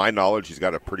 To my knowledge, he's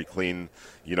got a pretty clean,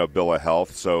 bill of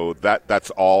health. So that's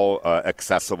all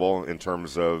accessible in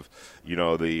terms of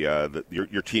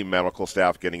your team medical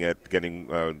staff being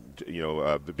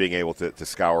able to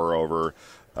scour over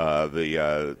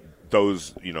the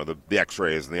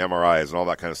X-rays and the MRIs and all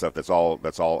that kind of stuff. That's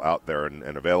all out there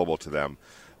and available to them.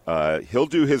 He'll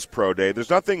do his pro day. There's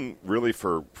nothing really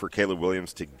for Caleb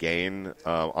Williams to gain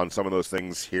on some of those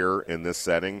things here in this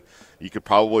setting. You could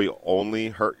probably only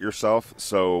hurt yourself,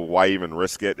 so why even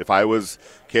risk it? If I was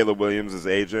Caleb Williams'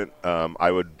 agent,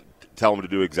 I would tell him to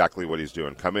do exactly what he's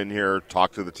doing. Come in here,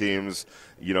 talk to the teams,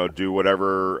 do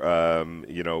whatever, along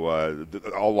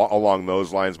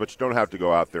those lines. But you don't have to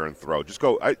go out there and throw. Just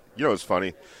go. It's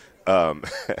funny.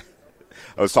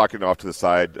 I was talking off to the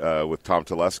side with Tom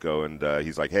Telesco, and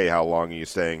he's like, "Hey, how long are you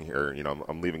staying here?"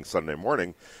 I'm leaving Sunday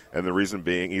morning, and the reason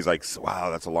being, he's like, "Wow,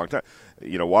 that's a long time."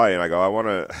 Why? And I go, I want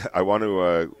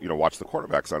to watch the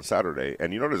quarterbacks on Saturday.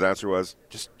 And you know what his answer was?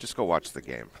 Just go watch the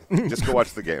game. Just go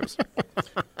watch the games.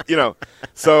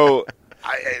 So.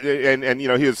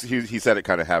 He said it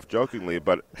kind of half jokingly,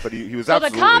 but he was absolutely.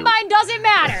 So the combine doesn't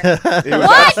matter.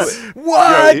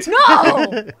 What?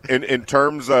 No. In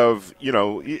terms of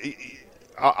what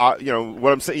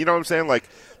I'm saying, what I'm saying, like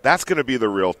that's going to be the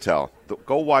real tell.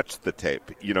 Go watch the tape.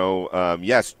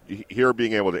 Yes, here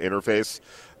being able to interface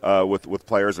with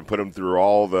players and put them through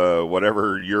all the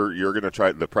whatever you're going to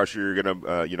try, the pressure you're going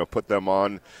to put them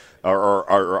on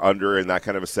or under in that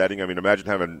kind of a setting. I mean, imagine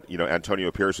having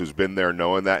Antonio Pierce, who's been there,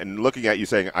 knowing that and looking at you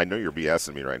saying, "I know you're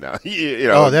BSing me right now."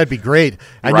 Oh, that'd be great.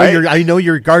 I know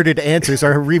your guarded answers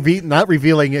are not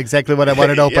revealing exactly what I want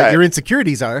to know, but your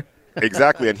insecurities are.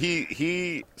 Exactly, and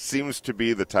he seems to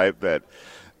be the type that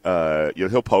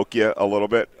he'll poke you a little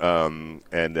bit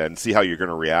and see how you're going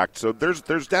to react. So there's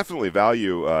definitely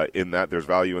value in that. There's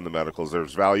value in the medicals.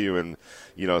 There's value in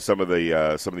some of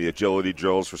the agility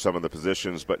drills for some of the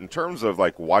positions. But in terms of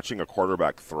like watching a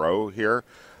quarterback throw here,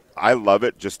 I love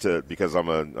it because I'm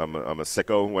a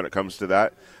sicko when it comes to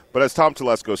that. But as Tom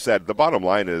Telesco said, the bottom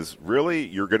line is really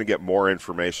you're going to get more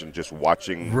information just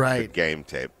watching the game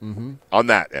tape on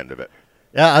that end of it.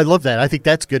 Yeah, I love that. I think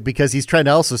that's good because he's trying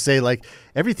to also say, like,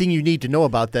 everything you need to know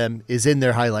about them is in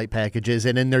their highlight packages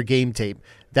and in their game tape.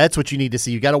 That's what you need to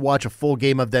see. You got to watch a full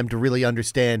game of them to really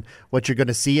understand what you're going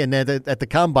to see. And then at the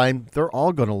Combine, they're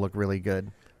all going to look really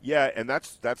good. Yeah, and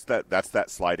that's that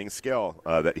sliding scale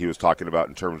that he was talking about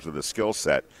in terms of the skill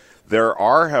set. There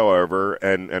are, however,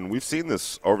 and we've seen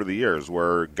this over the years,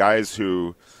 where guys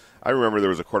who – I remember there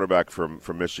was a quarterback from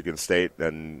Michigan State,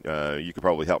 and you could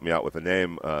probably help me out with the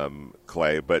name,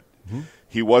 Clay, but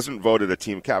he wasn't voted a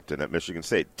team captain at Michigan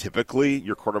State. Typically,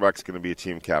 your quarterback's going to be a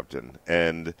team captain,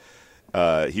 and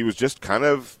he was just kind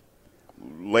of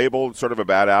labeled sort of a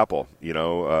bad apple,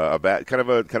 a bad kind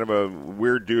of a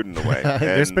weird dude in a way.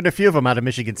 There's been a few of them out of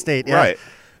Michigan State, yeah. Right,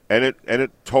 and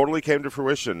it totally came to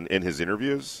fruition in his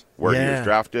interviews where he was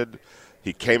drafted.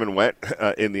 He came and went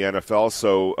in the NFL,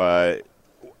 so.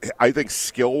 I think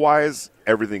skill-wise,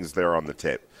 everything's there on the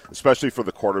tape, especially for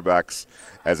the quarterbacks,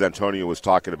 as Antonio was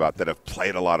talking about, that have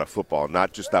played a lot of football,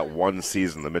 not just that one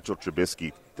season, the Mitchell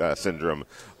Trubisky syndrome,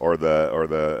 or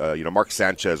the Mark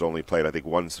Sanchez only played, I think,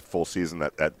 one full season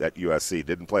at USC,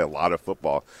 didn't play a lot of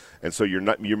football, and so you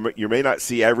may not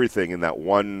see everything in that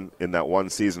one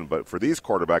season, but for these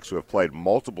quarterbacks who have played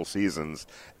multiple seasons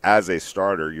as a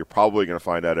starter, you're probably going to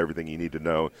find out everything you need to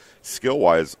know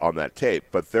skill-wise on that tape.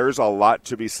 But there's a lot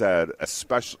to be said,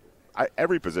 especially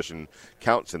every position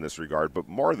counts in this regard, but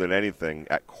more than anything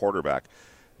at quarterback,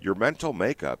 your mental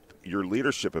makeup, your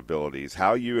leadership abilities,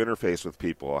 how you interface with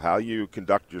people, how you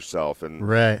conduct yourself, and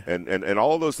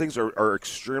all of those things are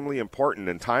extremely important.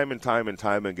 And time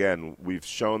again, we've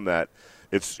shown that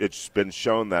it's been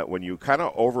shown that when you kind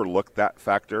of overlook that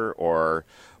factor or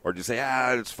just say,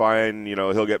 it's fine,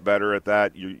 he'll get better at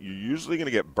that, you're usually going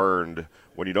to get burned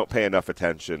when you don't pay enough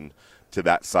attention to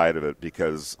that side of it,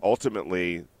 because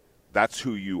ultimately that's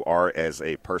who you are as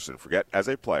a person. Forget as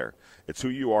a player. It's who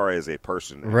you are as a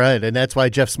person. Right, and that's why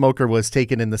Jeff Smoker was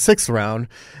taken in the 6th round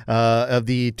of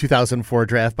the 2004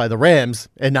 draft by the Rams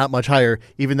and not much higher,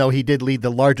 even though he did lead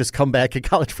the largest comeback in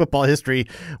college football history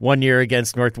one year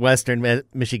against Northwestern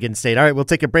Michigan State. All right, we'll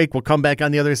take a break. We'll come back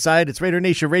on the other side. It's Raider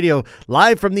Nation Radio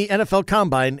live from the NFL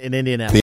Combine in Indianapolis.